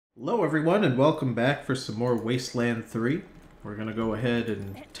Hello everyone and welcome back for some more Wasteland 3. We're gonna go ahead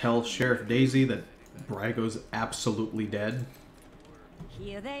and tell Sheriff Daisy that Brago's absolutely dead.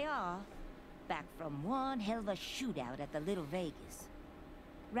 Here they are, back from one hell of a shootout at the Little Vegas.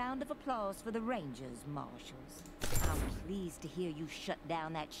 Round of applause for the Rangers, Marshals. I'm pleased to hear you shut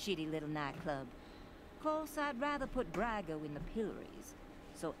down that shitty little nightclub. Course, I'd rather put Brago in the pillories,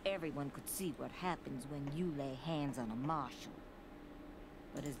 so everyone could see what happens when you lay hands on a marshal.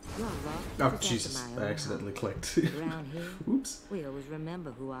 But as good luck, Oh Jesus, I accidentally clicked. Around here, Oops. we always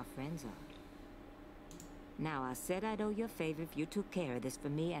remember who our friends are. Now, I said I'd owe you a favor if you took care of this for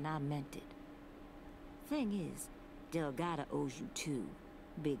me, and I meant it. Thing is, Delgado owes you too,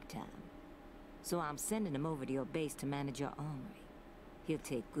 big time. So I'm sending him over to your base to manage your armory. He'll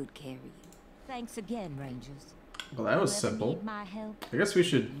take good care of you. Thanks again, Rangers. Well, that was simple. I guess we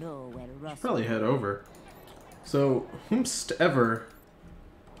should probably head over. So, whomst ever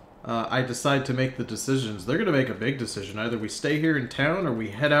I decide to make the decisions, they're gonna make a big decision. Either we stay here in town or we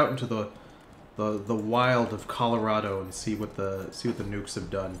head out into the wild of Colorado and see what the nukes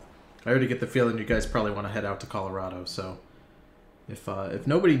have done. I already get the feeling you guys probably want to head out to Colorado, so if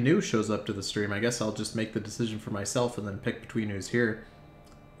nobody new shows up to the stream, I guess I'll just make the decision for myself and then pick between who's here.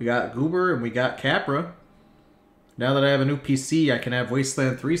 We got Goober and we got Capra. Now that I have a new PC, I can have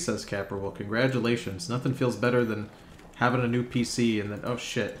Wasteland 3, says Capra. Well, congratulations. Nothing feels better than having a new PC and then, oh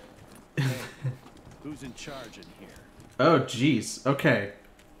shit. Who's in charge in here? Oh, jeez. Okay.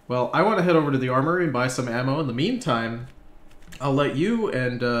 Well, I want to head over to the armory and buy some ammo. In the meantime, I'll let you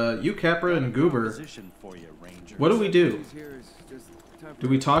and you, Capra, and Goober. What do we do? Do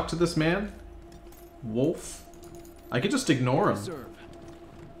we talk to this man? Wolf? I could just ignore him.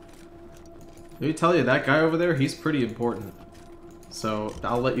 Let me tell you, that guy over there, he's pretty important. So,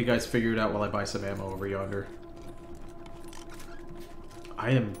 I'll let you guys figure it out while I buy some ammo over yonder. I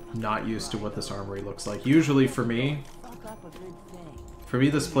am not used to what this armory looks like. Usually for me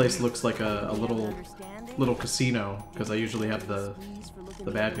this place looks like a little casino, because I usually have the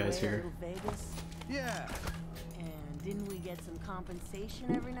bad guys here. Yeah. And didn't we get some compensation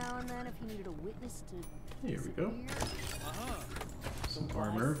every now and then if you needed a witness to... Here we go. Some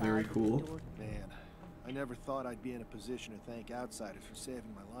armor, very cool. Man, I never thought I'd be in a position to thank outsiders for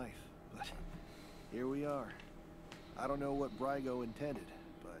saving my life, but here we are. I don't know what Brago intended,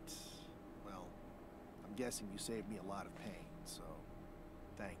 but, well, I'm guessing you saved me a lot of pain, so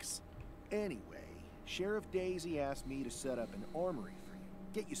thanks. Anyway, Sheriff Daisy asked me to set up an armory for you,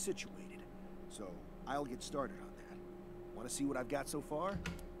 get you situated, so I'll get started on that. Want to see what I've got so far?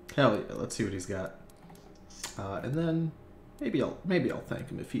 Hell yeah, let's see what he's got. And then maybe I'll thank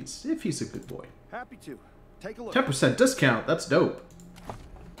him if he's a good boy. Happy to. Take a look. 10% discount, that's dope.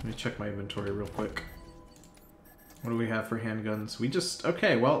 Let me check my inventory real quick. What do we have for handguns? We just...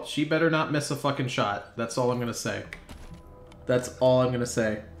 Okay, well, she better not miss a fucking shot. That's all I'm gonna say. That's all I'm gonna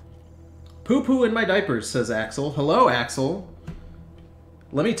say. Poo-poo in my diapers, says Axel. Hello, Axel.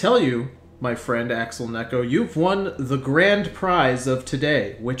 Let me tell you, my friend Axel Neko, you've won the grand prize of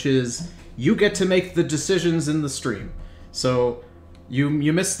today, which is you get to make the decisions in the stream. So, you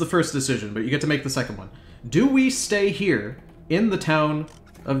missed the first decision, but you get to make the second one. Do we stay here in the town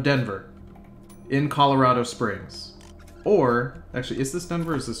of Denver, in Colorado Springs? Or, actually, is this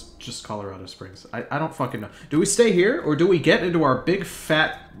Denver or is this just Colorado Springs? I don't fucking know. Do we stay here, or do we get into our big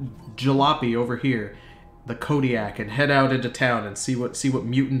fat jalopy over here, the Kodiak, and head out into town and see what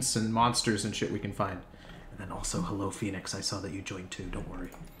mutants and monsters and shit we can find? And then also, hello Phoenix, I saw that you joined too, don't worry.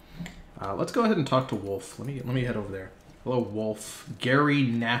 Let's go ahead and talk to Wolf. Let me head over there. Hello, Wolf. Gary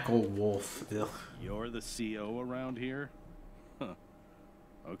Knackle Wolf. Ugh. You're the CO around here? Huh.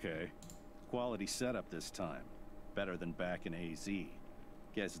 Okay. Quality setup this time. Better than back in AZ.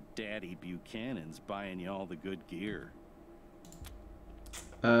 Guess Daddy Buchanan's buying you all the good gear.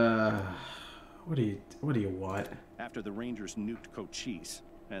 What do you want? After the Rangers nuked Cochise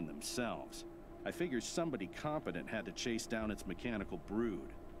and themselves, I figured somebody competent had to chase down its mechanical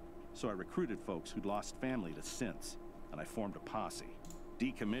brood. So I recruited folks who'd lost family to synths, and I formed a posse.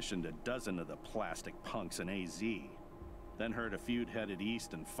 Decommissioned a dozen of the plastic punks in AZ. Then heard a feud headed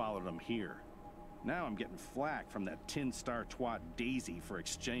east and followed them here. Now I'm getting flack from that tin star twat Daisy for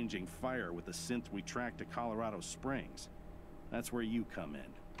exchanging fire with the synth we tracked to Colorado Springs. That's where you come in.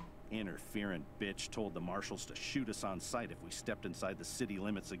 Interferent bitch told the marshals to shoot us on sight if we stepped inside the city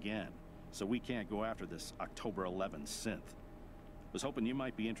limits again, so we can't go after this October 11 synth. Was hoping you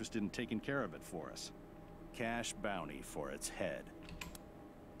might be interested in taking care of it for us. Cash bounty for its head.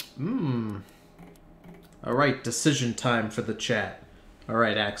 Alright, decision time for the chat.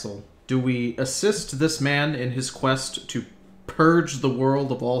 Alright, Axel. Do we assist this man in his quest to purge the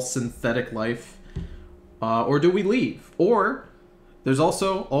world of all synthetic life? Or do we leave? Or, there's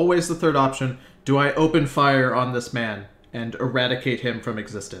also always the third option, do I open fire on this man and eradicate him from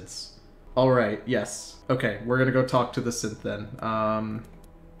existence? Alright, yes. Okay, we're gonna go talk to the synth then.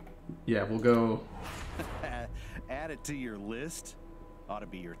 Yeah, we'll go... Add it to your list? Ought to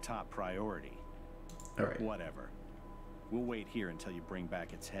be your top priority. Alright. Whatever. We'll wait here until you bring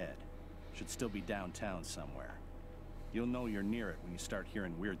back its head. Should still be downtown somewhere. You'll know you're near it when you start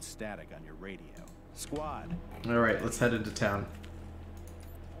hearing weird static on your radio. Squad! Alright, let's head into town.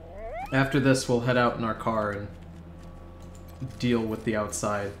 After this, we'll head out in our car and deal with the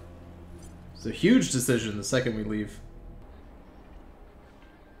outside. It's a huge decision the second we leave.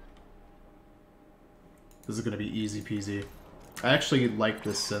 This is going to be easy peasy. I actually like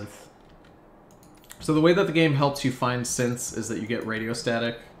this synth. So the way that the game helps you find synths is that you get radio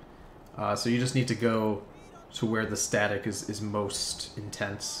static. So you just need to go to where the static is most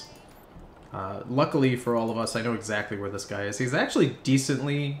intense. Luckily for all of us, I know exactly where this guy is. He's actually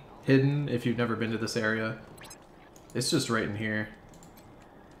decently hidden if you've never been to this area. It's just right in here.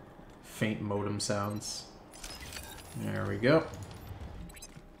 Faint modem sounds. There we go.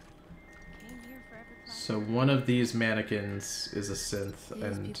 So one of these mannequins is a synth,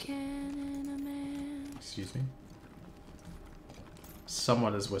 and... Excuse me?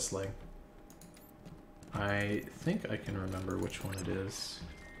 Someone is whistling. I think I can remember which one it is.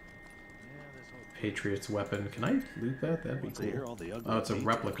 Patriot's weapon. Can I loot that? That'd be cool. Oh, it's a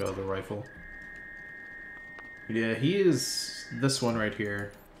replica of the rifle. Yeah, he is this one right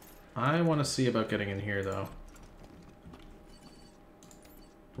here. I want to see about getting in here, though.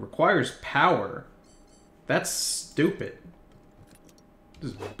 Requires power. That's stupid.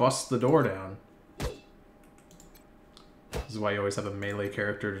 Just bust the door down. This is why you always have a melee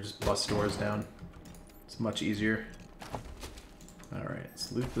character to just bust doors down. It's much easier. Alright,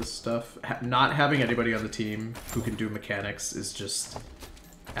 let's loot this stuff. Not having anybody on the team who can do mechanics is just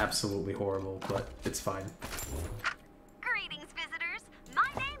absolutely horrible, but it's fine. Greetings, visitors. My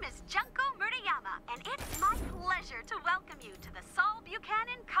name is Junko Murayama, and it's my pleasure to welcome you to the Saul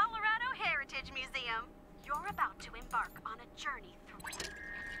Buchanan, Colorado Heritage Museum. You're about to embark on a journey through...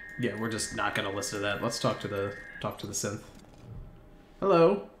 Yeah, we're just not gonna listen to that. Let's talk to the synth.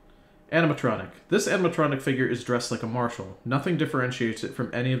 Hello. Animatronic. This animatronic figure is dressed like a marshal. Nothing differentiates it from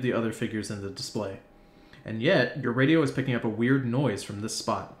any of the other figures in the display. And yet, your radio is picking up a weird noise from this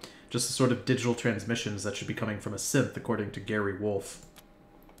spot. Just the sort of digital transmissions that should be coming from a synth, according to Gary Wolf.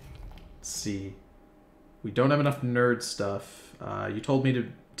 Let's see. We don't have enough nerd stuff. You told me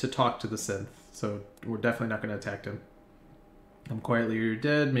to talk to the synth, so we're definitely not going to attack him. I'm quietly, you're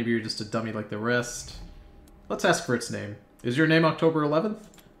dead. Maybe you're just a dummy like the rest. Let's ask for its name. Is your name October 11th?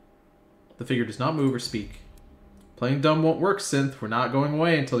 The figure does not move or speak. Playing dumb won't work, synth. We're not going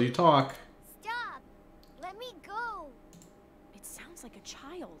away until you talk. Stop! Let me go! It sounds like a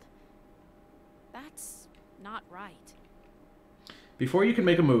child. That's not right. Before you can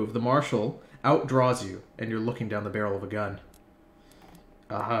make a move, the marshal outdraws you, and you're looking down the barrel of a gun.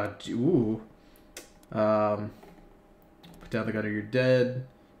 Ooh. Put down the gun or you're dead.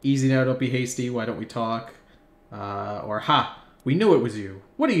 Easy now, don't be hasty. Why don't we talk? Or, ha! We knew it was you.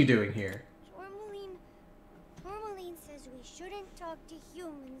 What are you doing here? Tourmaline says we shouldn't talk to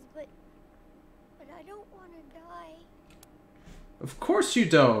humans, but I don't want to die. Of course you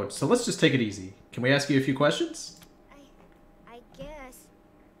don't. So let's just take it easy. Can we ask you a few questions? I guess.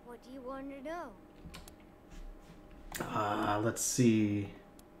 What do you want to know? Let's see.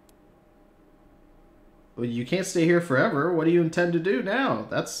 Well, you can't stay here forever. What do you intend to do now?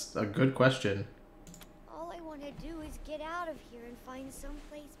 That's a good question. All I want to do is get out of here and find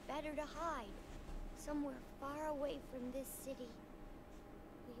someplace better to hide. Somewhere far away from this city.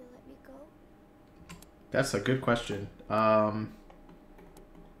 Will you let me go? That's a good question.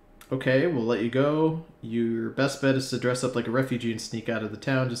 Okay, we'll let you go. Your best bet is to dress up like a refugee and sneak out of the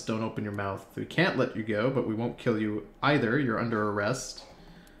town. Just don't open your mouth. We can't let you go, but we won't kill you either. You're under arrest.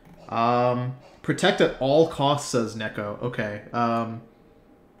 Protect at all costs, says Neko. Okay.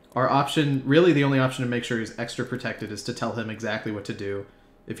 Our option, really the only option to make sure he's extra protected is to tell him exactly what to do.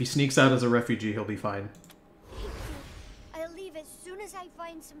 If he sneaks out as a refugee, he'll be fine. I'll leave as soon as I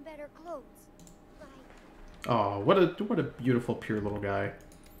find some better clothes. Bye. Oh, what a beautiful, pure little guy.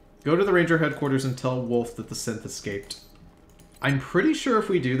 Go to the ranger headquarters and tell Wolf that the synth escaped. I'm pretty sure if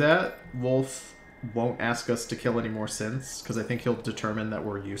we do that, Wolf won't ask us to kill any more synths, because I think he'll determine that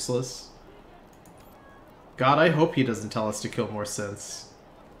we're useless. God, I hope he doesn't tell us to kill more synths.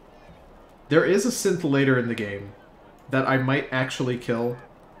 There is a synth later in the game that I might actually kill.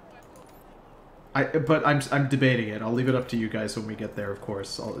 But I'm debating it. I'll leave it up to you guys when we get there, of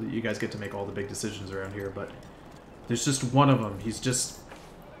course. You guys get to make all the big decisions around here, but there's just one of them.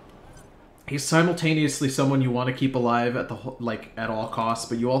 He's simultaneously someone you want to keep alive at at all costs,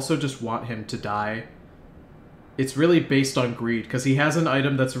 but you also just want him to die. It's really based on greed, because he has an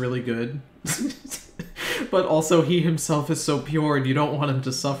item that's really good, but also he himself is so pure and you don't want him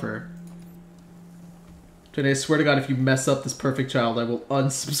to suffer. Today, I swear to God, if you mess up this perfect child, I will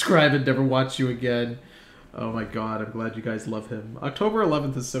unsubscribe and never watch you again. Oh my God, I'm glad you guys love him. October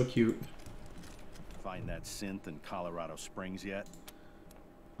 11th is so cute. Find that synth in Colorado Springs yet?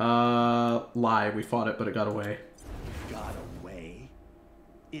 Lie. We fought it, but it got away. Got away?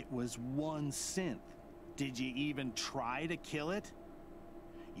 It was one synth. Did you even try to kill it?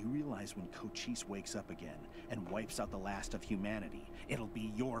 You realize when Cochise wakes up again and wipes out the last of humanity, it'll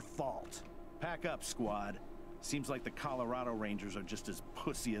be your fault. Pack up, squad. Seems like the Colorado Rangers are just as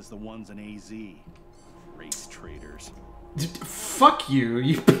pussy as the ones in AZ. Race traitors. Fuck you,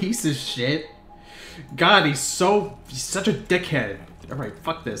 you piece of shit. God, he's such a dickhead. Alright,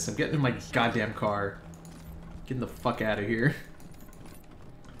 fuck this. I'm getting in my goddamn car. Getting the fuck out of here.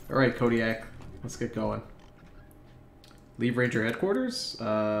 Alright, Kodiak. Let's get going. Leave Ranger headquarters?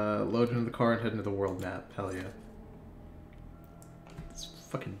 Load into the car and head into the world map. Hell yeah. This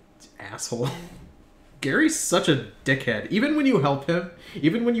fucking asshole. Gary's such a dickhead. Even when you help him,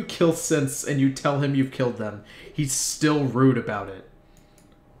 even when you kill synths and you tell him you've killed them, he's still rude about it.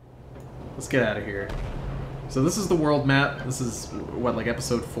 Let's get out of here. So this is the world map. This is, what, like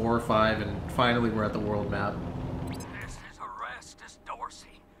episode 4 or 5, and finally we're at the world map. This is Erastus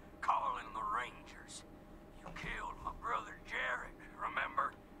Dorsey, calling the Rangers. You killed my brother Jared,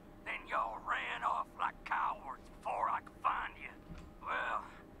 remember? Then y'all ran off like cowards before I could find you. Well,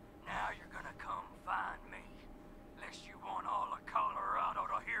 now you're gonna come find me. Unless you want all of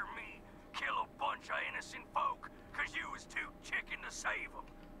Colorado to hear me kill a bunch of innocent folk, cause you was too chicken to save them.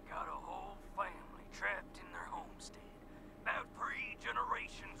 Got a whole family trapped in their homestead. About 3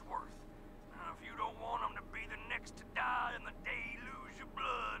 generations worth. Now, if you don't want them to be the next to die in the deluge of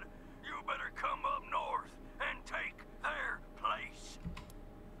blood, you better come up north and take their place.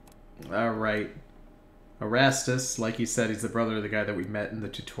 Alright. Erastus, like he said, he's the brother of the guy that we met in the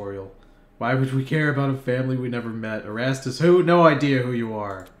tutorial. Why would we care about a family we never met? Erastus, who? No idea who you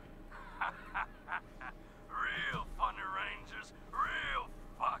are. Real funny, Rangers. Real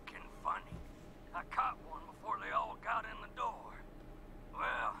fucking funny. I caught one before they all got in the door.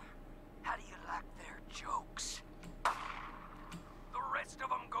 Well, how do you like their jokes? The rest of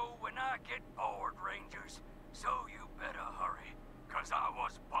them go when I get bored, Rangers. So you better hurry, 'cause I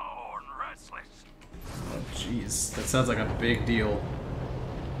was born restless. Oh, jeez. That sounds like a big deal.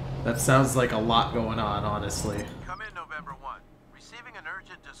 That sounds like a lot going on, honestly. Come in, November 1. Receiving an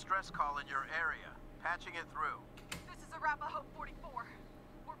urgent distress call in your area. Patching it through. This is Arapahoe 44.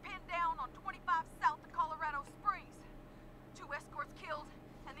 We're pinned down on 25 south of Colorado Springs. 2 escorts killed,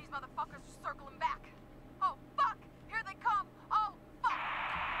 and these motherfuckers are circling back. Oh, fuck! Here they come! Oh, fuck!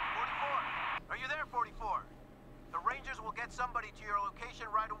 44! Are you there, 44? The Rangers will get somebody to your location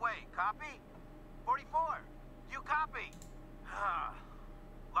right away. Copy? 44! You copy?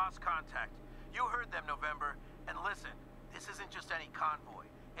 Lost contact. You heard them, November. And listen, this isn't just any convoy.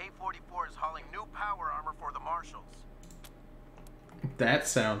 A44 is hauling new power armor for the Marshals. That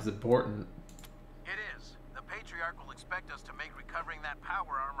sounds important. It is. The Patriarch will expect us to make recovering that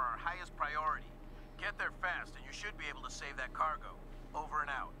power armor our highest priority. Get there fast, and you should be able to save that cargo. Over and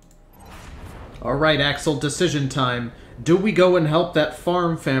out. Alright, Axel, decision time. Do we go and help that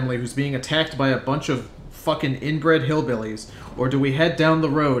farm family who's being attacked by a bunch of fucking inbred hillbillies, or do we head down the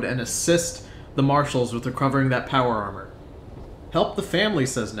road and assist the Marshals with recovering that power armor? Help the family,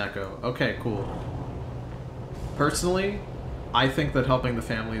 says Neko. Okay, cool. Personally, I think that helping the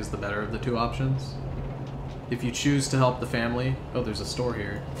family is the better of the 2 options. If you choose to help the family... Oh, there's a store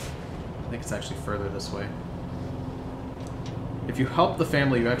here. I think it's actually further this way. If you help the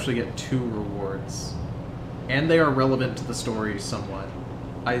family, you actually get 2 rewards. And they are relevant to the story somewhat.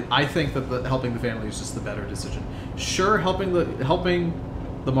 I think that helping the family is just the better decision. Sure, helping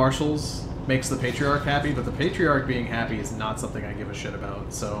the Marshals makes the Patriarch happy, but the Patriarch being happy is not something I give a shit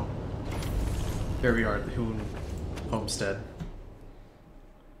about, so... There we are, at the Hoon Homestead.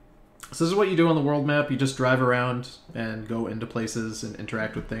 So this is what you do on the world map. You just drive around and go into places and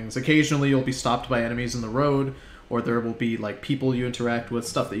interact with things. Occasionally you'll be stopped by enemies in the road, or there will be like people you interact with,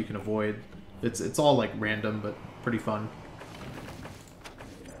 stuff that you can avoid. It's all like random, but pretty fun.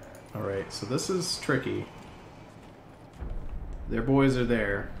 Alright, so this is tricky. Their boys are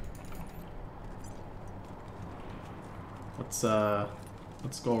there. Let's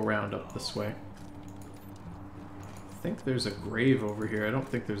go around up this way. think there's a grave over here. I don't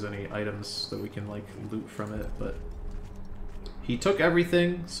think there's any items that we can, like, loot from it, but... He took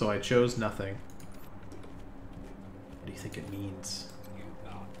everything, so I chose nothing. What do you think it means?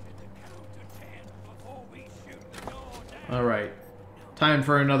 Alright. Time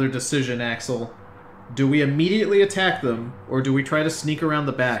for another decision, Axel. Do we immediately attack them, or do we try to sneak around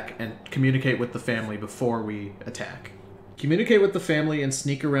the back and communicate with the family before we attack? Communicate with the family and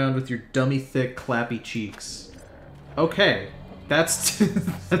sneak around with your dummy thick, clappy cheeks. Okay. That's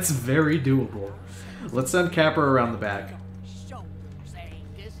that's very doable. Let's send Capper around the back.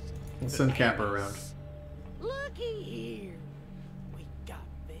 Let's send Capper around. Looky here. We got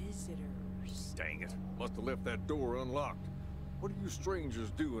visitors. Dang it. Must have left that door unlocked. What are you strangers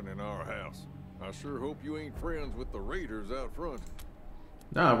doing in our house? I sure hope you ain't friends with the raiders out front.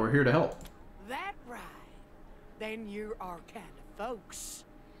 Nah, we're here to help. That right. Then you're our kind of folks.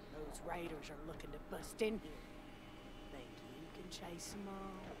 Those raiders are looking to bust in here. Think you can chase them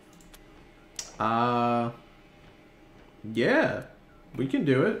off? Yeah. We can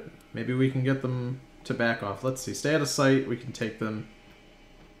do it. Maybe we can get them to back off. Let's see. Stay out of sight. We can take them.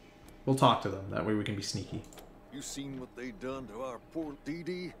 We'll talk to them. That way we can be sneaky. You seen what they done to our poor Dee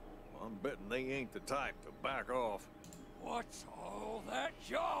Dee? I'm betting they ain't the type to back off. What's all that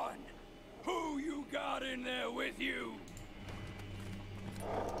jawing? Who you got in there with you?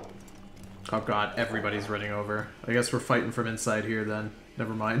 Oh god, everybody's running over. I guess we're fighting from inside here then.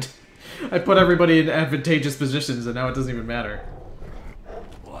 Never mind. I put everybody in advantageous positions and now it doesn't even matter.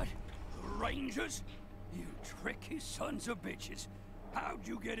 What? The Rangers? You tricky sons of bitches. How'd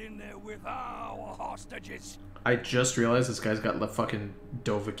you get in there with our hostages? I just realized this guy's got the fucking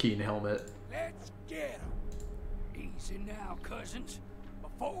Dovahkiin helmet. Let's get him. Easy now, cousins.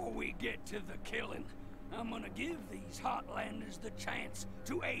 Before we get to the killing, I'm gonna give these Heartlanders the chance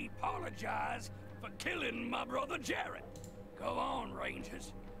to apologize for killing my brother Jared. Go on,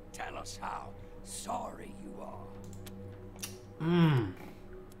 Rangers. Tell us how sorry you are.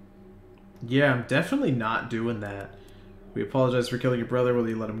 Yeah, I'm definitely not doing that. We apologize for killing your brother. Will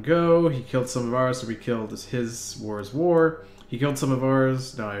you let him go? He killed some of ours, so we killed his. War is war. He killed some of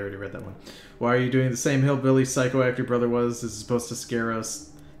ours. No, I already read that one. Why are you doing the same hillbilly psycho act your brother was? This is supposed to scare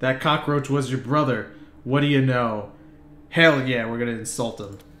us. That cockroach was your brother. What do you know? Hell yeah, we're gonna insult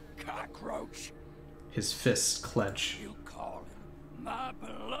him. Cockroach? His fists clench. You call him my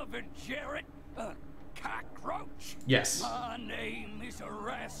beloved Jared a cockroach? Yes. My name is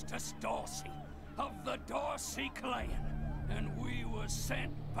Erastus Dorsey of the Dorsey clan, and we were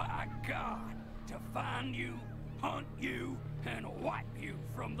sent by God to find you, hunt you, and wipe you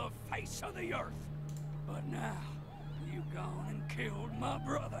from the face of the earth. But now, you've gone and killed my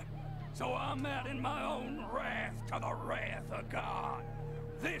brother, so I'm adding my own wrath to the wrath of God.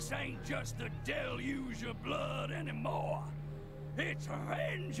 This ain't just a deluge of blood anymore. It's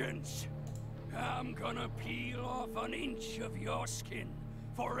vengeance. I'm gonna peel off an inch of your skin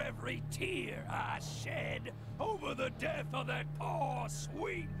for every tear I shed over the death of that poor,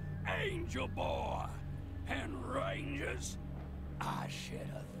 sweet angel boy. And Rangers, I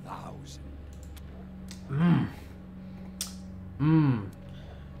shed 1,000.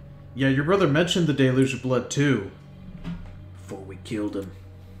 Yeah, your brother mentioned the deluge of blood too. Before we killed him.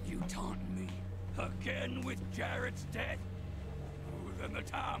 You taunting me again with Jared's death? Oh, then the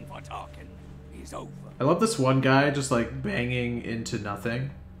time for talking is over. I love this one guy just like banging into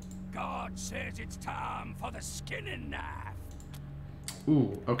nothing. God says it's time for the skinning knife.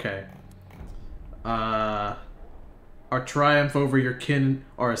 Ooh, okay. Our triumph over your kin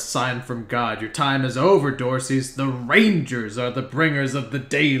are a sign from God. Your time is over, Dorseys. The Rangers are the bringers of the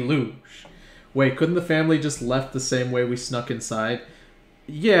deluge. Wait, couldn't the family just left the same way we snuck inside?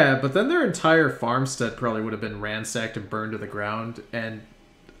 Yeah, but then their entire farmstead probably would have been ransacked and burned to the ground, and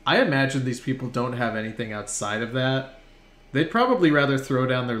I imagine these people don't have anything outside of that. They'd probably rather throw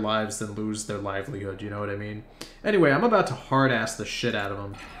down their lives than lose their livelihood, you know what I mean? Anyway, I'm about to hard-ass the shit out of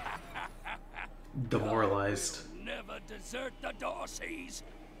them. Demoralized. Never desert the Dorseys.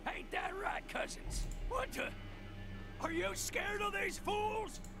 Ain't that right, cousins? What the? Are you scared of these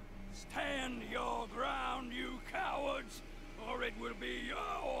fools? Stand your ground, you cowards, or it will be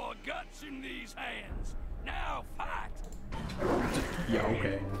your guts in these hands. Now fight! Yeah,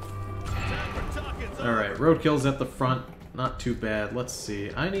 okay. Alright, roadkill's at the front. Not too bad. Let's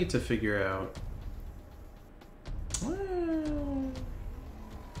see. I need to figure out... Well,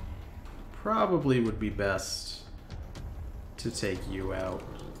 probably would be best to take you out.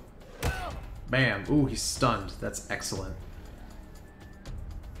 Bam! Ooh, he's stunned. That's excellent.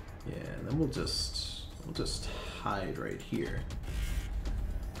 Yeah, and then we'll just hide right here.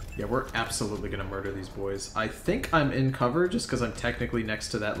 Yeah, we're absolutely gonna murder these boys. I think I'm in cover just because I'm technically next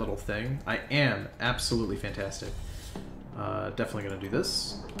to that little thing. I am absolutely fantastic. Definitely gonna do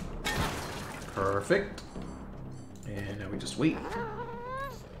this. Perfect. And now we just wait.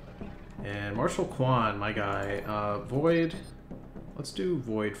 And Marshal Quan, my guy. Void. Let's do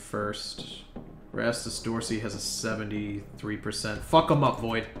Void first. Rastus Dorsey has a 73%. Fuck him up,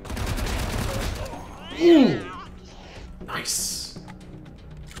 Void. Ooh! Nice.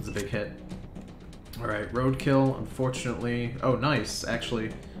 That's a big hit. Alright, Roadkill, unfortunately. Oh, nice, actually.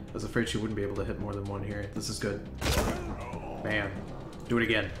 I was afraid she wouldn't be able to hit more than one here. This is good. Bam. Do it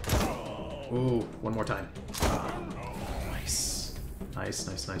again. Ooh, one more time. Nice. Nice,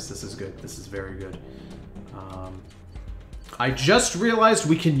 nice, nice. This is good. This is very good. I just realized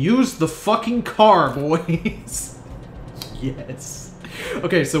we can use the fucking car, boys. Yes.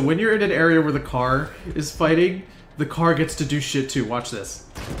 Okay, so when you're in an area where the car is fighting, the car gets to do shit too. Watch this.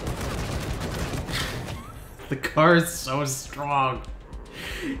 The car is so strong.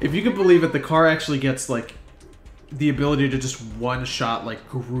 If you can believe it, the car actually gets, like, the ability to just one-shot, like,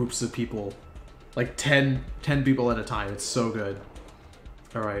 groups of people. Like, 10 people at a time. It's so good.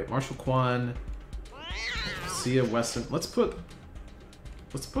 Alright, Marshal Quan. Lucia Weston. Let's put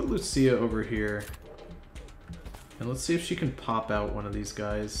Lucia over here. And let's see if she can pop out one of these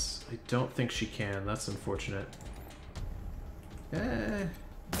guys. I don't think she can. That's unfortunate.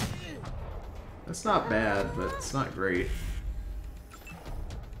 That's not bad, but it's not great.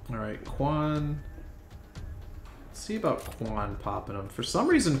 Alright, Quan. Let's see about Quan popping him. For some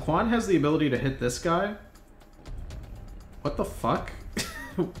reason, Quan has the ability to hit this guy. What the fuck?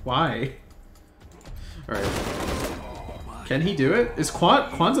 Why? Alright. Can he do it? Is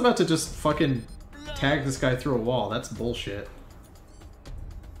Quan's about to just fucking tag this guy through a wall. That's bullshit.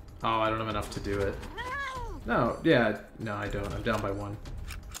 Oh, I don't have enough to do it. No, yeah. No, I don't. I'm down by 1.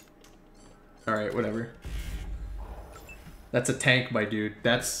 Alright, whatever. That's a tank, my dude.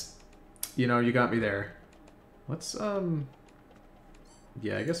 That's... You know, you got me there. Let's,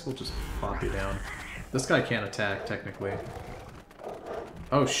 yeah, I guess we'll just pop you down. This guy can't attack, technically.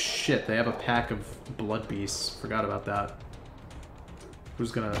 Oh shit, they have a pack of blood beasts. Forgot about that.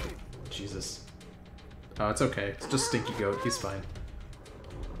 Who's gonna... Jesus. Oh, it's okay. It's just Stinky Goat. He's fine.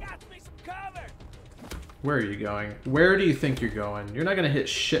 Where are you going? Where do you think you're going? You're not gonna hit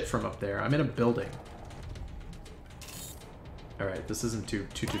shit from up there. I'm in a building. Alright, this isn't too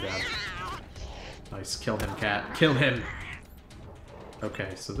bad. Nice. Kill him, cat. Kill him!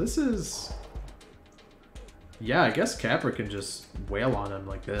 Okay, so this is... Yeah, I guess Capra can just wail on him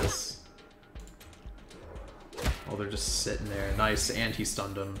like this. Oh, they're just sitting there. Nice, and he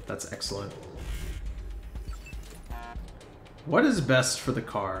stunned him. That's excellent. What is best for the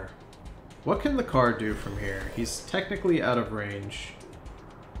car? What can the car do from here? He's technically out of range.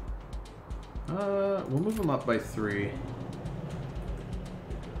 We'll move him up by 3.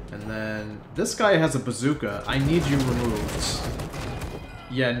 And then this guy has a bazooka. I need you removed.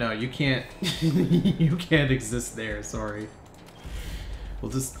 Yeah, no, you can't. You can't exist there. Sorry.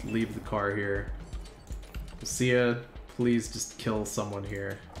 We'll just leave the car here. Lucia, please just kill someone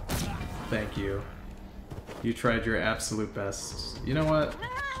here. Thank you. You tried your absolute best. You know what?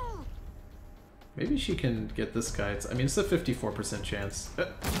 Maybe she can get this guy. I mean, it's a 54% chance.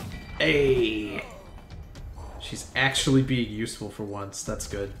 Hey! She's actually being useful for once. That's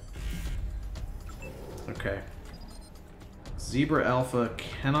good. Okay. Zebra Alpha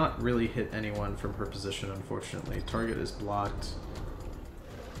cannot really hit anyone from her position, unfortunately. Target is blocked.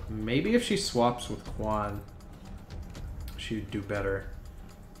 Maybe if she swaps with Quan, she'd do better.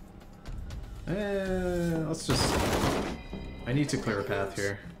 Let's just... I need to clear a path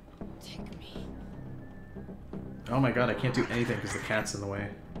here. Oh my god, I can't do anything because the cat's in the way.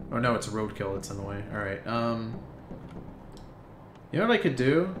 Oh no, it's a roadkill that's in the way. Alright, you know what I could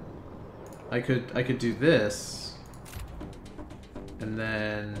do? I could do this. And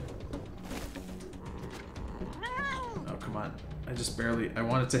then... Oh, come on. I just barely... I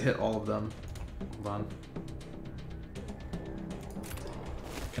wanted to hit all of them. Hold on.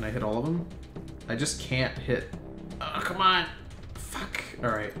 Can I hit all of them? I just can't hit... Oh, come on! Fuck!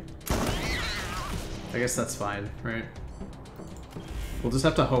 Alright. I guess that's fine, right? We'll just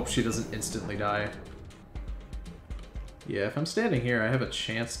have to hope she doesn't instantly die. Yeah, if I'm standing here, I have a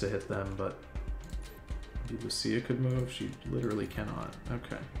chance to hit them, but... Maybe Lucia could move? She literally cannot.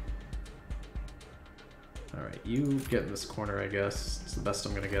 Okay. Alright, you get in this corner, I guess. It's the best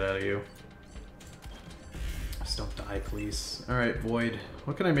I'm gonna get out of you. Just don't die, please. Alright, Void.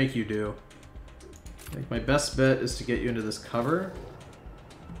 What can I make you do? I think my best bet is to get you into this cover.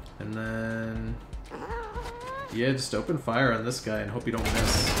 And then... Yeah, just open fire on this guy and hope you don't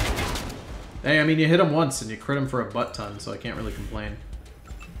miss. Hey, I mean, you hit him once and you crit him for a butt ton, so I can't really complain.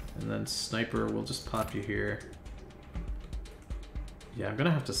 And then Sniper, we'll just pop you here. Yeah, I'm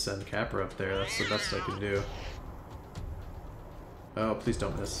gonna have to send Capra up there. That's the best I can do. Oh, please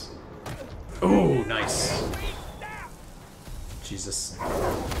don't miss. Oh, nice. Jesus.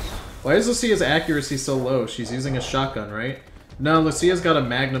 Why is Lucia's accuracy so low? She's using a shotgun, right? No, Lucia's got a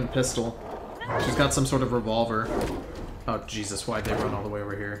Magnum pistol. She's got some sort of revolver. Oh, Jesus, why'd they run all the way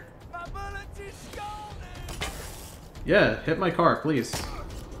over here? Yeah, hit my car, please.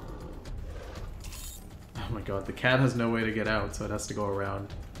 Oh my god, the cat has no way to get out, so it has to go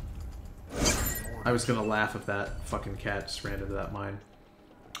around. I was gonna laugh if that fucking cat just ran into that mine.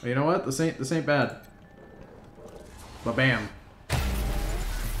 You know what? This ain't bad. Ba-bam.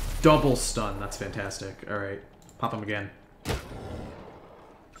 Double stun. That's fantastic. Alright. Pop him again.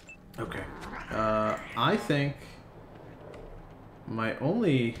 Okay. I think my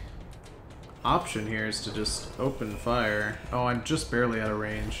only option here is to just open fire. Oh, I'm just barely out of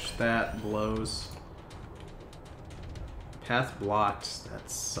range. That blows. Path blocked. That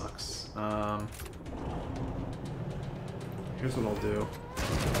sucks. Here's what I'll do.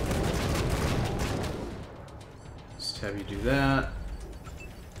 Just have you do that.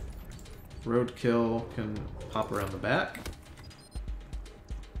 Roadkill can pop around the back.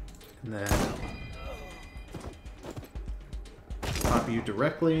 And then pop you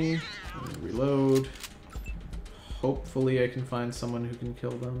directly. And reload. Hopefully I can find someone who can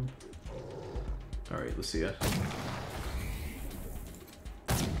kill them. Alright, Lucia.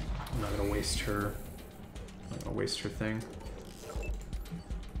 I'm not gonna waste her. I'm not gonna waste her thing.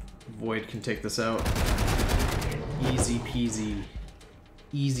 Void can take this out. Easy peasy.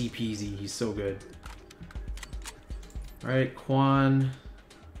 Easy peasy. He's so good. Alright, Quan.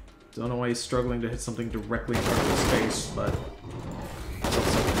 Don't know why he's struggling to hit something directly in front of his face, but he's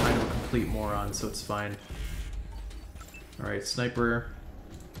also kind of a complete moron, so it's fine. Alright, Sniper.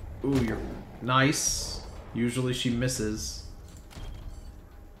 Ooh, you're nice. Usually she misses.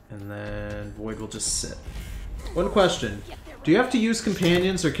 And then Void will just sit. One question. Do you have to use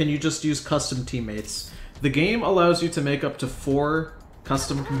companions, or can you just use custom teammates? The game allows you to make up to 4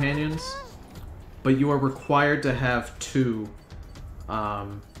 custom companions, but you are required to have 2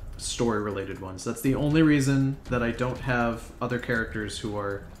 story-related ones. That's the only reason that I don't have other characters who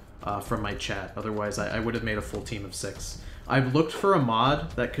are from my chat. Otherwise, I would have made a full team of 6. I've looked for a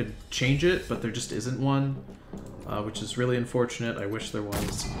mod that could change it, but there just isn't one, which is really unfortunate. I wish there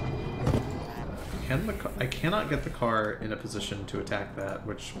was. I cannot get the car in a position to attack that,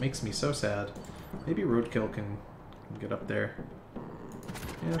 which makes me so sad. Maybe Roadkill can get up there.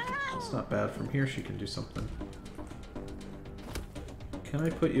 Yeah, it's not bad. From here she can do something. Can I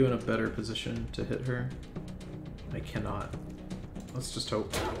put you in a better position to hit her? I cannot. Let's just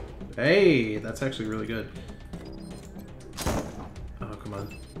hope. Hey, that's actually really good. Oh, come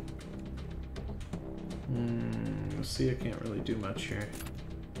on. Let's see, I can't really do much here.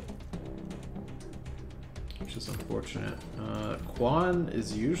 Which is unfortunate. Quan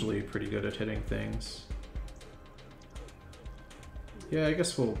is usually pretty good at hitting things. Yeah, I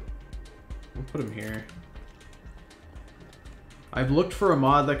guess we'll put him here. I've looked for a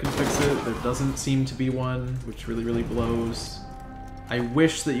mod that can fix it. There doesn't seem to be one, which really, really blows. I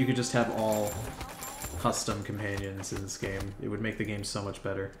wish that you could just have all custom companions in this game. It would make the game so much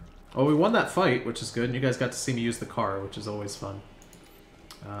better. Oh, we won that fight, which is good, and you guys got to see me use the car, which is always fun.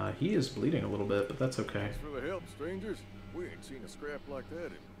 He is bleeding a little bit, but that's okay. Thanks for the help, strangers. We ain't seen a scrap like that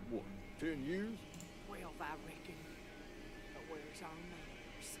in, what, 10 years? 12, I reckon. But where's our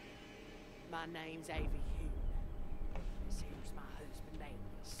manners? My name's Avie Hoon. This here's my husband,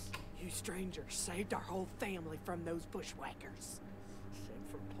 Amos. You strangers saved our whole family from those bushwhackers.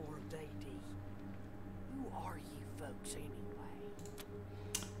 Except for poor Day-Dee. Who are you folks, anyway?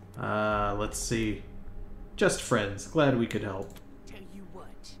 Let's see. Just friends. Glad we could help.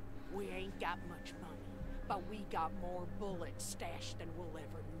 We ain't got much money, but we got more bullets stashed than we'll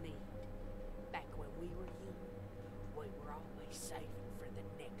ever need. Back when we were young, we were always saving for the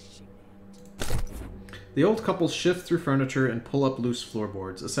next shootout. The old couple shift through furniture and pull up loose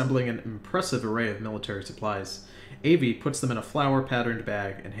floorboards, assembling an impressive array of military supplies. Avie puts them in a flower-patterned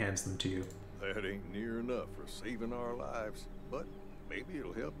bag and hands them to you. That ain't near enough for saving our lives, but maybe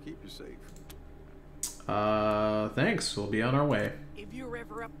it'll help keep you safe. Thanks. We'll be on our way. If you're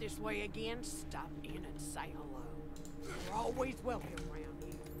ever up this way again, stop in and say hello. You're always welcome around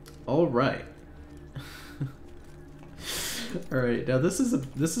here. All right. All right. Now this is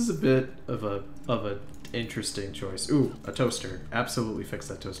a bit of a interesting choice. Ooh, a toaster. Absolutely fix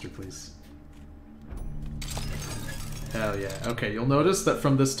that toaster, please. Hell yeah. Okay, you'll notice that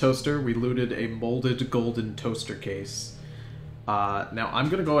from this toaster, we looted a molded golden toaster case. Now, I'm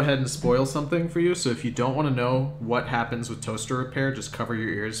going to go ahead and spoil something for you, so if you don't want to know what happens with toaster repair, just cover your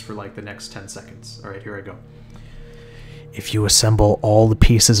ears for like the next 10 seconds. Alright, here I go. If you assemble all the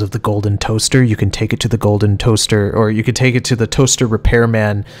pieces of the golden toaster, you can take it to the golden toaster, or you could take it to the toaster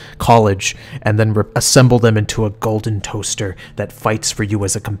repairman college, and then assemble them into a golden toaster that fights for you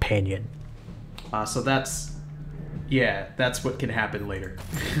as a companion. So that's... yeah, that's what can happen later.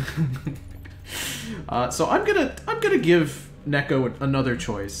 So I'm gonna give Neko another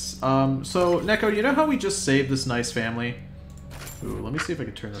choice. So Neko, you know how we just saved this nice family? Ooh, let me see if I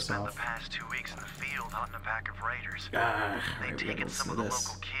can turn this off. The past 2 weeks in the field hunting a pack of raiders. They'd taken some of the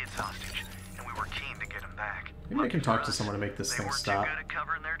local kids hostage, and we were keen to get them back. Maybe I can talk to someone to make this thing stop. They weren't too good at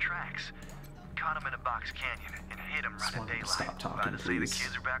covering their tracks. Caught them in a box canyon and hit them right at daylight. Stop talking, Glad to say the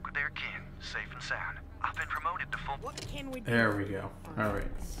kids are back with their kin, safe and sound. I've been promoted to full. What can we do? There we go. All right,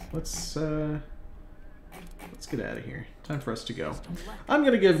 let's get out of here. Time for us to go. I'm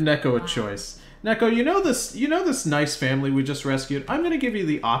gonna give Neko a choice. Neko, you know this nice family we just rescued? I'm gonna give you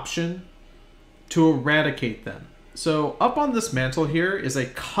the option to eradicate them. So up on this mantle here is a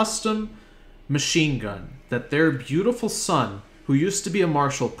custom machine gun that their beautiful son, who used to be a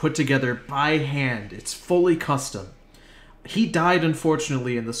marshal, put together by hand. It's fully custom. He died,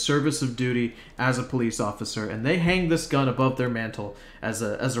 unfortunately, in the service of duty as a police officer, and they hang this gun above their mantle as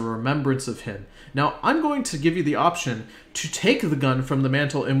a remembrance of him. Now, I'm going to give you the option to take the gun from the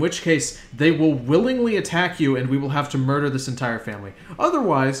mantle, in which case they will willingly attack you and we will have to murder this entire family.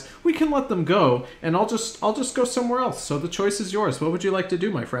 Otherwise, we can let them go, and I'll just go somewhere else. So the choice is yours. What would you like to do,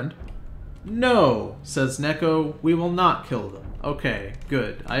 my friend? No, says Neko, we will not kill them. Okay,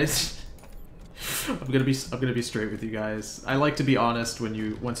 good. I'm gonna be straight with you guys. I like to be honest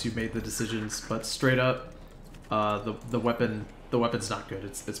once you've made the decisions, but straight up, the weapon's not good.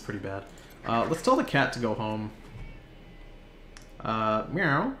 It's pretty bad. Let's tell the cat to go home.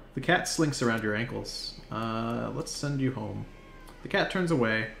 Meow. The cat slinks around your ankles. Let's send you home. The cat turns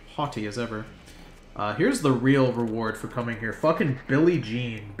away, haughty as ever. Here's the real reward for coming here. Fucking Billy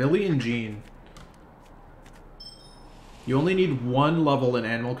and Jean. You only need one level in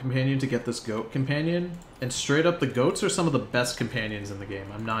Animal Companion to get this Goat Companion, and straight up, the goats are some of the best companions in the game.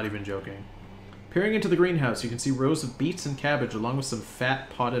 I'm not even joking. Peering into the greenhouse, you can see rows of beets and cabbage along with some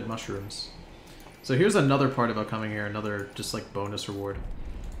fat potted mushrooms. So here's another part about coming here, another just like bonus reward.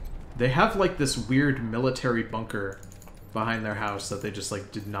 They have like this weird military bunker behind their house that they just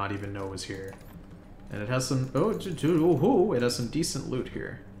like did not even know was here. And it has some, it has some decent loot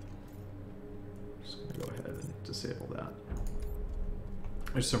here. Just gonna go ahead and disable that.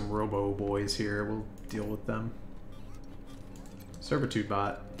 There's some robo boys here, we'll deal with them. Servitude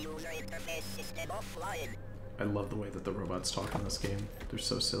bot. I love the way that the robots talk in this game. They're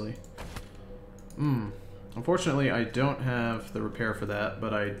so silly. Unfortunately, I don't have the repair for that,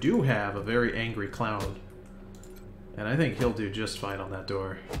 but I do have a very angry clown. And I think he'll do just fine on that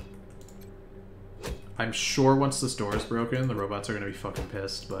door. I'm sure once this door is broken, the robots are going to be fucking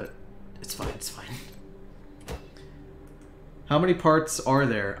pissed, but it's fine, it's fine. How many parts are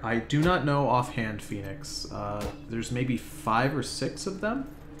there? I do not know offhand, Phoenix. There's maybe 5 or 6 of them?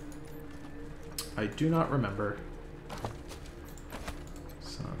 I do not remember.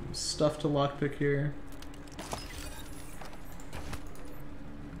 Some stuff to lockpick here.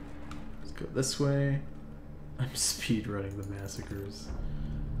 Let's go this way. I'm speedrunning the massacres.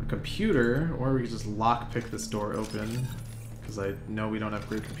 A computer, or we could just lockpick this door open, because I know we don't have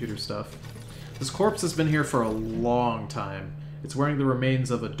great computer stuff. This corpse has been here for a long time. It's wearing the remains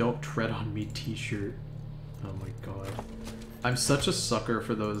of a "Don't Tread on Me" t-shirt. Oh my god. I'm such a sucker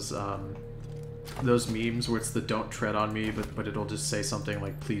for those memes where it's the "Don't tread on me," but it'll just say something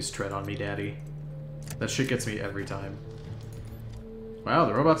like, "Please tread on me, daddy." That shit gets me every time. Wow,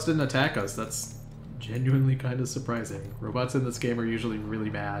 the robots didn't attack us. That's genuinely kind of surprising. Robots in this game are usually really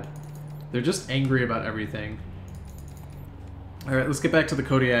mad. They're just angry about everything. Alright, let's get back to the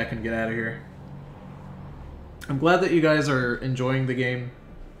Kodiak and get out of here. I'm glad that you guys are enjoying the game.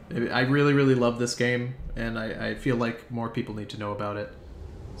 I really, really love this game, and I feel like more people need to know about it.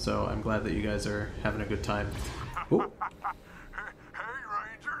 So I'm glad that you guys are having a good time. Ooh. Hey,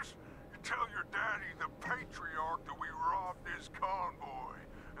 Rangers, you tell your daddy the patriarch that we robbed his convoy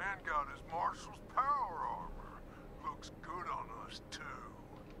and got his marshal's power armor. Looks good on us, too.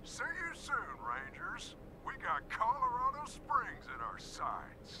 See you soon, Rangers. We got Colorado Springs in our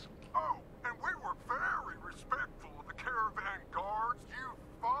sights. Oh, and we were very respectful of the caravan guards. You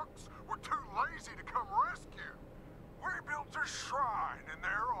fucks were too lazy to come rescue. We built a shrine in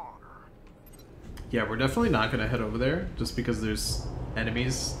their honor. Yeah, we're definitely not going to head over there, just because there's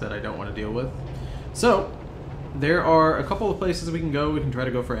enemies that I don't want to deal with. So, there are a couple of places we can go. We can try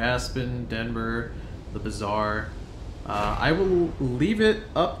to go for Aspen, Denver, the Bazaar. I will leave it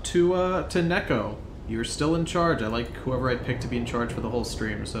up to Neko. You're still in charge. I like whoever I pick to be in charge for the whole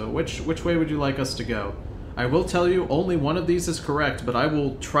stream. So which way would you like us to go? I will tell you, only one of these is correct, but I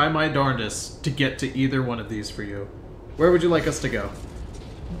will try my darndest to get to either one of these for you. Where would you like us to go?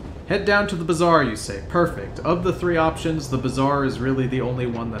 Head down to the Bazaar, you say. Perfect. Of the 3 options, the Bazaar is really the only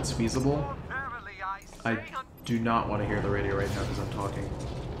one that's feasible. I do not want to hear the radio right now because I'm talking.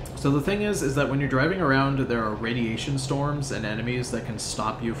 So the thing is that when you're driving around, there are radiation storms and enemies that can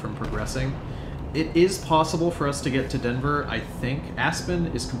stop you from progressing. It is possible for us to get to Denver, I think. Aspen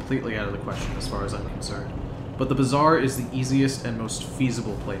is completely out of the question as far as I'm concerned. But the Bazaar is the easiest and most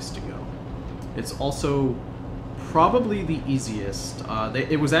feasible place to go. It's also probably the easiest.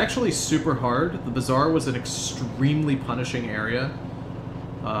 It was actually super hard. The Bazaar was an extremely punishing area.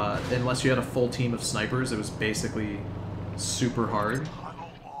 Unless you had a full team of snipers, it was basically super hard.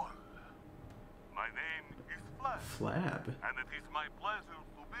 Flab. And it is my pleasure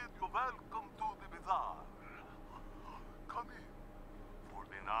to bid you welcome to the Bazaar. Come in, for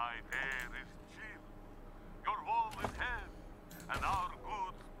the night air is chill, your wall is heavy, and our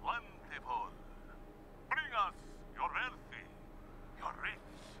goods plentiful. Bring us your wealthy, your rich,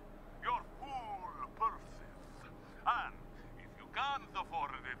 your full purses. And if you can't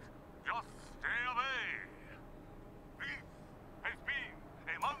afford it, just stay away. This has been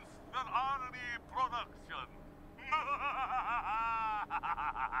a Monster Army production.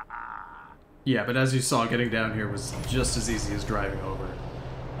 Yeah, but as you saw, getting down here was just as easy as driving over.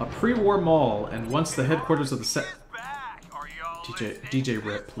 A pre-war mall, and once the headquarters of the set... DJ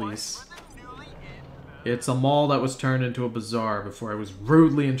Rip, please. It's a mall that was turned into a bazaar before I was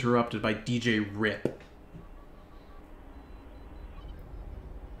rudely interrupted by DJ Rip.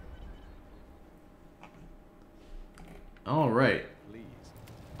 Alright. Please,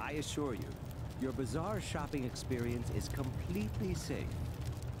 I assure you, your bazaar shopping experience is completely safe.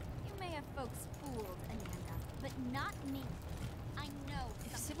 You may have folks fooled, Amanda, but not me. I know.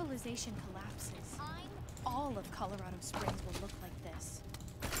 If civilization collapses, all of Colorado Springs will look like this.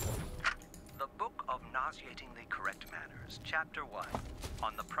 The Book of Nauseatingly Correct Manners, Chapter 1,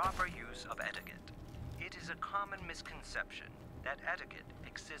 on the proper use of etiquette. It is a common misconception that etiquette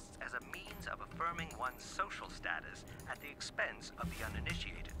exists as a means of affirming one's social status at the expense of the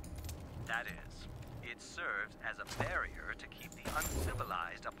uninitiated. That is, it serves as a barrier to keep the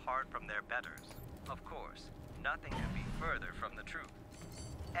uncivilized apart from their betters. Of course, nothing could be further from the truth.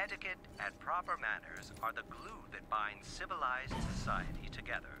 Etiquette and proper manners are the glue that binds civilized society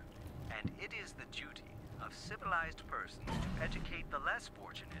together, and it is the duty of civilized persons to educate the less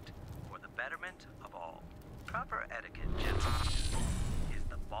fortunate for the betterment of all. Proper etiquette, gentlemen, is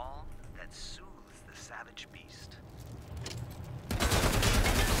the balm that soothes the savage beast.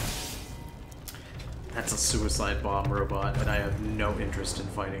 That's a suicide bomb robot, and I have no interest in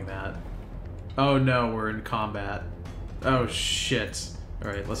fighting that. Oh no, we're in combat. Oh shit.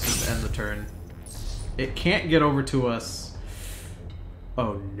 Alright, let's just end the turn. It can't get over to us.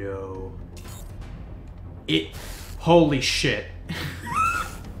 Oh no. Holy shit.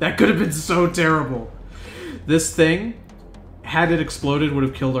 That could have been so terrible. This thing, had it exploded, would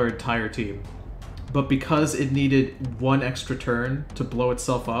have killed our entire team. But because it needed one extra turn to blow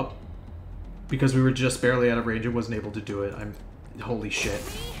itself up, because we were just barely out of range, it wasn't able to do it. Holy shit.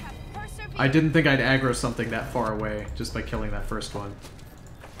 I didn't think I'd aggro something that far away just by killing that first one.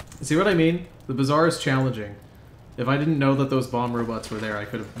 See what I mean? The Bazaar is challenging. If I didn't know that those bomb robots were there, I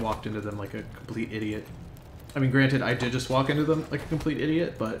could have walked into them like a complete idiot. I mean, granted, I did just walk into them like a complete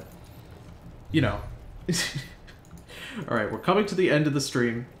idiot, but... You know. Alright, we're coming to the end of the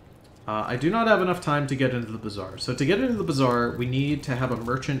stream. I do not have enough time to get into the Bazaar. So to get into the Bazaar, we need to have a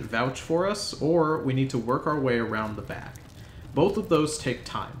merchant vouch for us, or we need to work our way around the back. Both of those take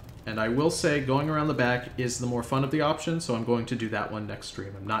time. And I will say, going around the back is the more fun of the options, so I'm going to do that one next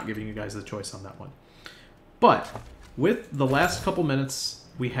stream. I'm not giving you guys the choice on that one. But, with the last couple minutes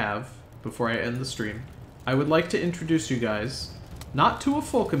we have before I end the stream, I would like to introduce you guys, not to a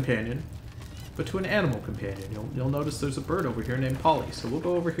full companion, but to an animal companion. You'll notice there's a bird over here named Polly, so we'll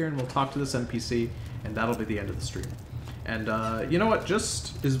go over here and we'll talk to this NPC, and that'll be the end of the stream. And, you know what,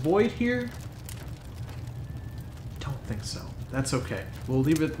 is Void here? Don't think so. That's okay. We'll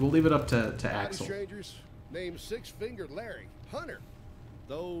leave it up to Axel. Strangers, named Six-Fingered Larry, Hunter.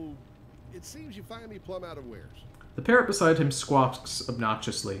 Though, it seems you find me plumb out of wares. The parrot beside him squawks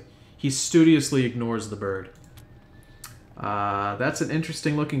obnoxiously. He studiously ignores the bird. That's an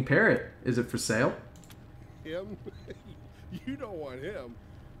interesting looking parrot. Is it for sale? Him? You don't want him.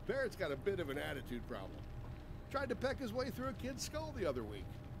 Barrett's got a bit of an attitude problem. Tried to peck his way through a kid's skull the other week.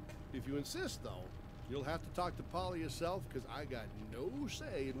 If you insist, though, you'll have to talk to Polly yourself, because I got no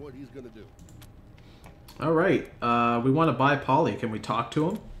say in what he's going to do. All right. We want to buy Polly. Can we talk to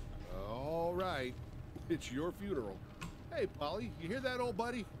him? All right. It's your funeral. Hey, Polly, you hear that, old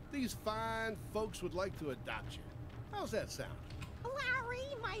buddy? These fine folks would like to adopt you. How's that sound?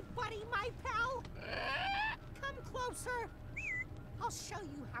 Larry, my buddy, my pal. Come closer. I'll show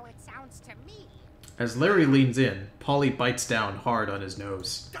you how it sounds to me. As Larry leans in, Polly bites down hard on his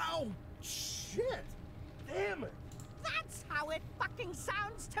nose. Oh, shit! Damn it! That's how it fucking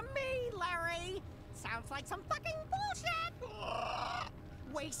sounds to me, Larry. Sounds like some fucking bullshit.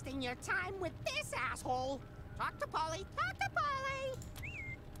 Wasting your time with this asshole. Talk to Polly. Talk to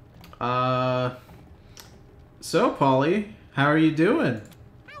Polly. So, Polly, how are you doing?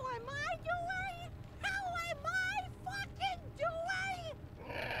 How am I doing? How am I fucking doing?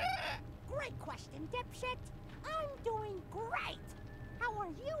 Great question, dipshit. I'm doing great. How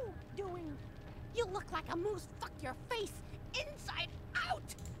are you doing? You look like a moose fucked your face inside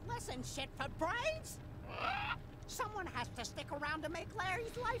out. Listen, shit for brains. Someone has to stick around to make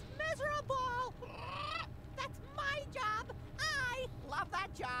Larry's life miserable. That's my job. I love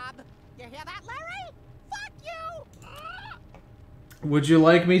that job. You hear that, Larry? Fuck you! Would you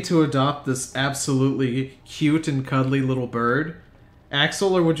like me to adopt this absolutely cute and cuddly little bird,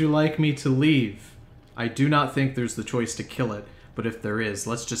 Axel, or would you like me to leave? I do not think there's the choice to kill it, but if there is,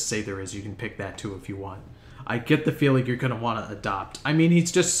 let's just say there is. You can pick that too if you want. I get the feeling you're gonna want to adopt. I mean,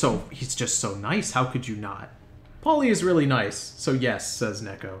 he's just so nice. How could you not? Polly is really nice, so yes, says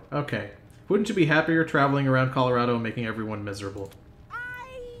Neko. Okay. Wouldn't you be happier traveling around Colorado and making everyone miserable?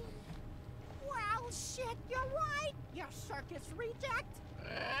 Well, shit, you're right, you circus reject.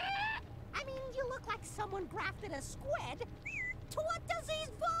 I mean, you look like someone grafted a squid to a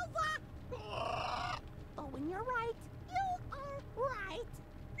diseased vulva. Oh, and you're right. You are right.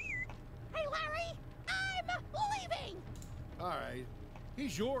 Hey, Larry, I'm leaving. All right.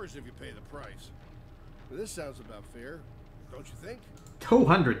 He's yours if you pay the price. This sounds about fair, don't you think?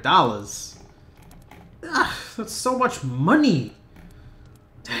 $200. Ugh, that's so much money.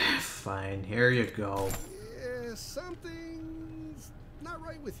 Fine, here you go. Yeah, something's not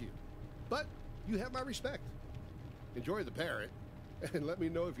right with you. But you have my respect. Enjoy the parrot, and let me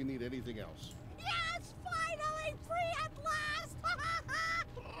know if you need anything else. Yes, finally free at last.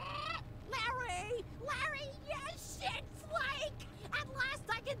 Larry, yes, shit, flake. At last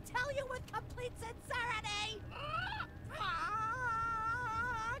I can tell you with complete sincerity.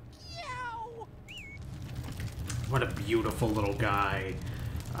 Fuck you. What a beautiful little guy.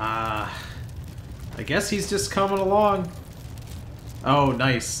 I guess he's just coming along. Oh,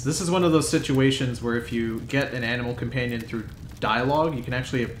 nice. This is one of those situations where if you get an animal companion through dialogue, you can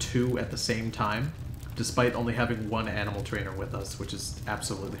actually have two at the same time, despite only having one animal trainer with us, which is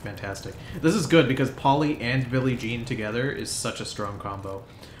absolutely fantastic. This is good because Polly and Billie Jean together is such a strong combo.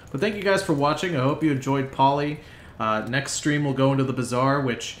 But thank you guys for watching. I hope you enjoyed Polly. Next stream we'll go into the bazaar,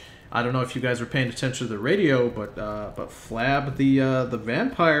 which I don't know if you guys were paying attention to the radio, but Flab the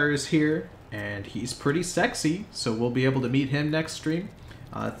vampire is here, and he's pretty sexy, so we'll be able to meet him next stream.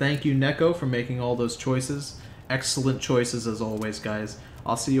 Thank you, Neko, for making all those choices. Excellent choices as always, guys.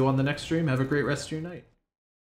 I'll see you on the next stream. Have a great rest of your night.